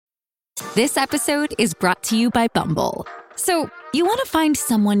This episode is brought to you by Bumble. So, you want to find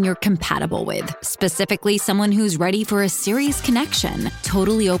someone you're compatible with, specifically someone who's ready for a serious connection,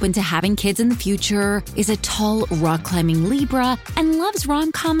 totally open to having kids in the future, is a tall, rock-climbing Libra, and loves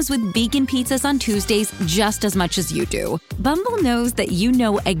rom-coms with vegan pizzas on Tuesdays just as much as you do. Bumble knows that you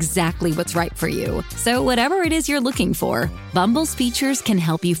know exactly what's right for you. So whatever it is you're looking for, Bumble's features can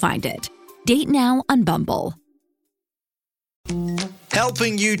help you find it. Date now on Bumble.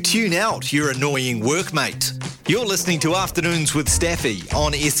 Helping you tune out your annoying workmate. You're listening to Afternoons with Staffy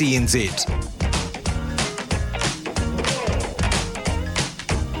on SENZ.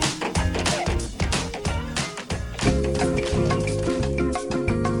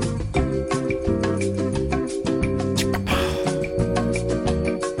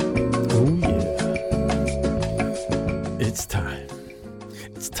 Oh yeah. It's time.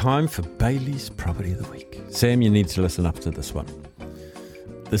 It's time for Bailey's Property of the Week. Sam, you need to listen up to this one.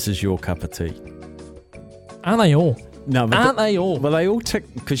 This is your cup of tea. Aren't they all? No, but Aren't they all? Well, they all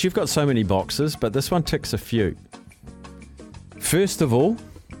tick, because you've got so many boxes, but this one ticks a few. First of all,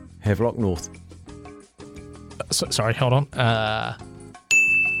 Havelock North. Sorry, hold on.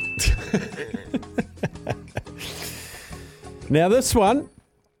 Now, this one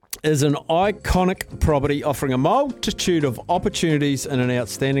is an iconic property offering a multitude of opportunities in an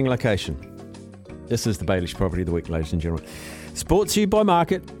outstanding location. This is the Bailey's Property of the Week, ladies and gentlemen. It's brought to you by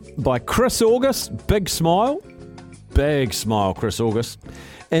Market, by Chris August, big smile, Chris August,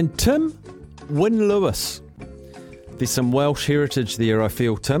 and Tim Wynne-Lewis. There's some Welsh heritage there, I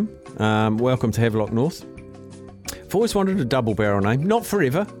feel, Tim. Welcome to Havelock North. I've always wanted a double barrel name, not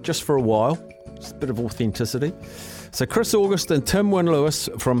forever, just for a while. Just a bit of authenticity. So Chris August and Tim Wynne-Lewis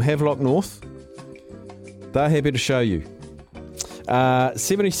from Havelock North, they're happy to show you.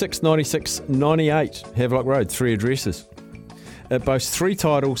 76, 96, 98 Havelock Road, 3 addresses. It boasts 3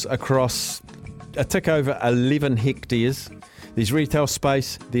 titles across a tick over 11 hectares. There's retail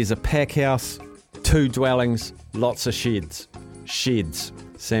space, there's a pack house, 2 dwellings, lots of sheds. Sheds.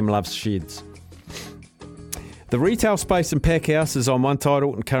 Sam loves sheds. The retail space and pack house is on one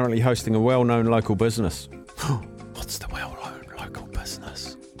title and currently hosting a well-known local business. What's the well-known local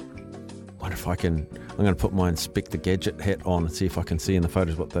business? Wonder if I'm going to put my Inspector Gadget hat on and see if I can see in the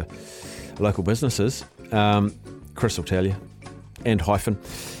photos what the local business is. Chris will tell you. And hyphen.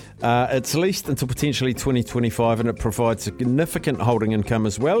 It's leased until potentially 2025, and it provides significant holding income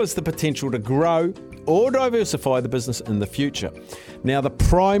as well as the potential to grow or diversify the business in the future. Now, the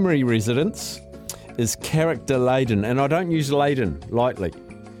primary residence is character-laden, and I don't use laden lightly.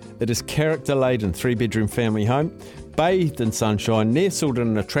 It is character-laden, 3-bedroom family home, bathed in sunshine, nestled in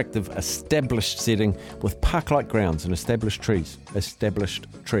an attractive established setting with park-like grounds and established trees.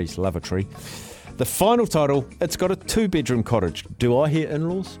 Love a tree. The final title, it's got a 2-bedroom cottage. Do I hear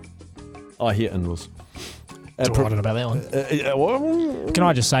in-laws? I hear in-laws. Excited about that one. Can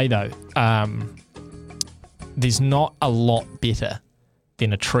I just say, though, there's not a lot better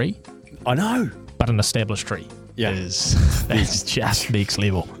than a tree. I know. But an established tree is just next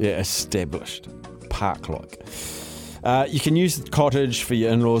level. Yeah, established. Park-like. You can use the cottage for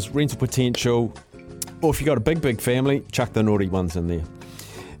your in-laws, rental potential, or if you've got a big family, chuck the naughty ones in there.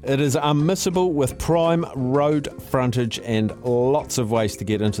 It is unmissable with prime road frontage and lots of ways to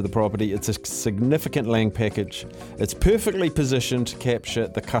get into the property. It's a significant land package. It's perfectly positioned to capture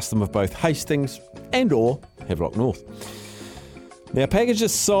the custom of both Hastings and or Havelock North. Now,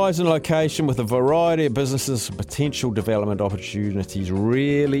 package's size and location with a variety of businesses and potential development opportunities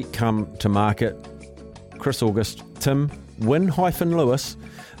really come to market. Chris August, Tim Wynne-Lewis,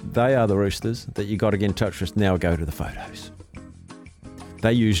 they are the roosters that you got to get in touch with. Now go to the photos.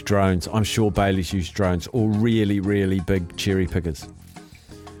 They use drones. I'm sure Bailey's use drones, or really, really big cherry pickers.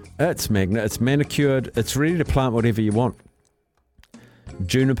 It's manicured. It's ready to plant whatever you want.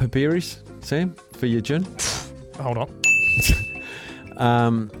 Juniper berries, Sam, for your gin. Hold on.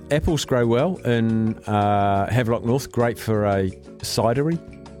 Apples grow well in Havelock North. Great for a cidery.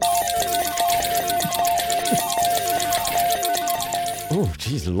 Oh,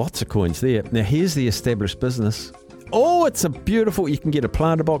 geez, lots of coins there. Now, here's the established business. Oh, it's a beautiful, you can get a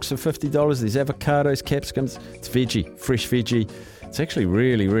planter box for $50. There's avocados, capsicums. It's veggie, fresh veggie. It's actually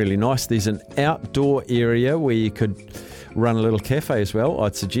really, really nice. There's an outdoor area where you could run a little cafe as well,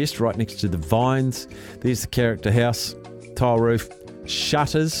 I'd suggest, right next to the vines. There's the character house, tile roof,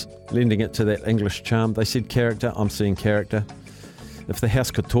 shutters, lending it to that English charm. They said character, I'm seeing character. If the house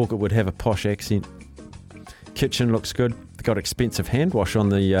could talk, it would have a posh accent. Kitchen looks good. They've got expensive hand wash on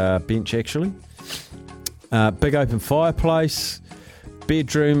the bench, actually. Big open fireplace,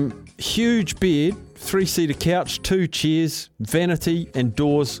 bedroom, huge bed 3-seater couch, 2 chairs, vanity and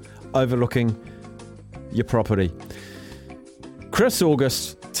doors overlooking your property. Chris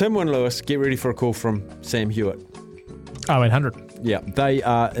August, Tim Wynne-Lewis, get ready for a call from Sam Hewitt. 0800. Yeah, they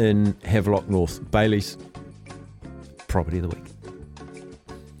are in Havelock North. Bailey's Property of the Week.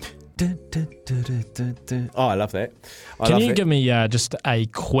 Oh, I love that. Can you give me just a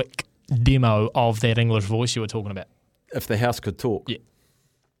quick demo of that English voice you were talking about? If the house could talk? Yeah.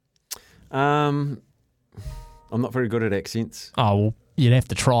 I'm not very good at accents. Oh, well, you'd have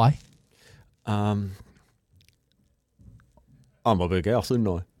to try. I'm a big house, isn't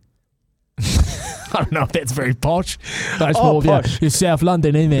I? I don't know if that's very posh. That's Oh, more of posh. your South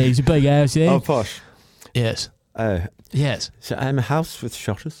London image, a big house, yeah? Oh, posh. Yes. Yes. So I'm a house with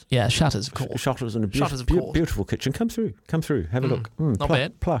shutters. Yeah, shutters, of course. Shutters and a Shutters, of course. beautiful kitchen. Come through. Have a look. Not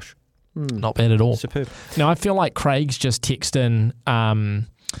bad. Plush. Not bad at all. Superb. Now, I feel like Craig's just texted in,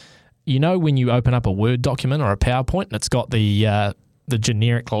 you know when you open up a Word document or a PowerPoint and it's got the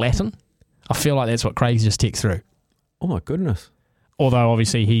generic Latin? I feel like that's what Craig's just texted through. Oh, my goodness. Although,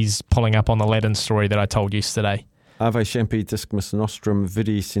 obviously, he's pulling up on the Latin story that I told yesterday. Ave champi discmus nostrum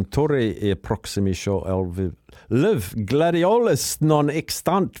vidi centore e proximi show elviv live gladiolus non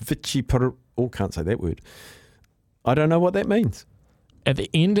extant vici per... Oh, can't say that word. I don't know what that means. At the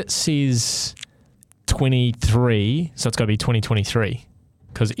end, it says 23, so it's got to be 2023,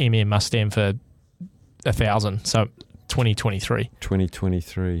 because MM must stand for 1,000, so 2023.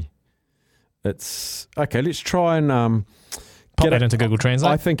 2023. It's... Okay, let's try and... Pop that into Google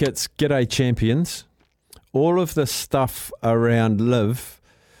Translate. I think it's G'day Champions. All of the stuff around live,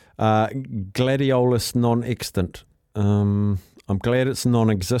 gladiolus non-extant. I'm glad it's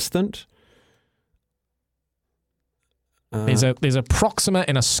non-existent. There's a proxima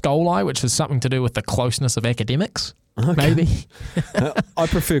and a scoli, which is something to do with the closeness of academics, okay. maybe. I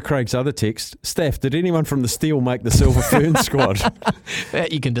prefer Craig's other text. Staff, did anyone from the Steel make the Silver Fern squad?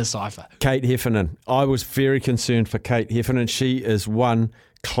 That you can decipher. Kate Heffernan. I was very concerned for Kate Heffernan. She is one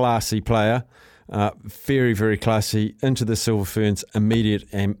classy player. Very, very classy. Into the Silver Ferns, immediate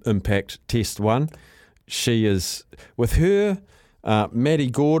impact. Test 1. She is, with her,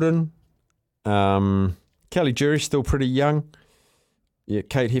 Maddie Gordon, Kelly Jury's still pretty young. Yeah,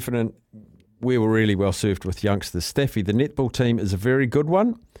 Kate Heffernan, we were really well served with youngsters. Staffy, the netball team is a very good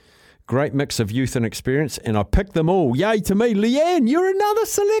one. Great mix of youth and experience, and I picked them all. Yay to me. Leanne, you're another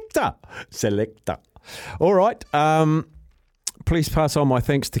selector. All right. Please pass on my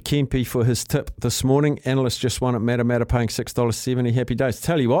thanks to Kempe for his tip this morning. Analyst just won at Matter paying $6.70. Happy days.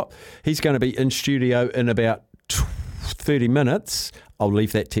 Tell you what, he's going to be in studio in about 30 minutes. I'll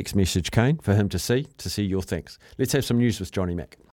leave that text message, Kane, for him to see your thanks. Let's have some news with Johnny Mack.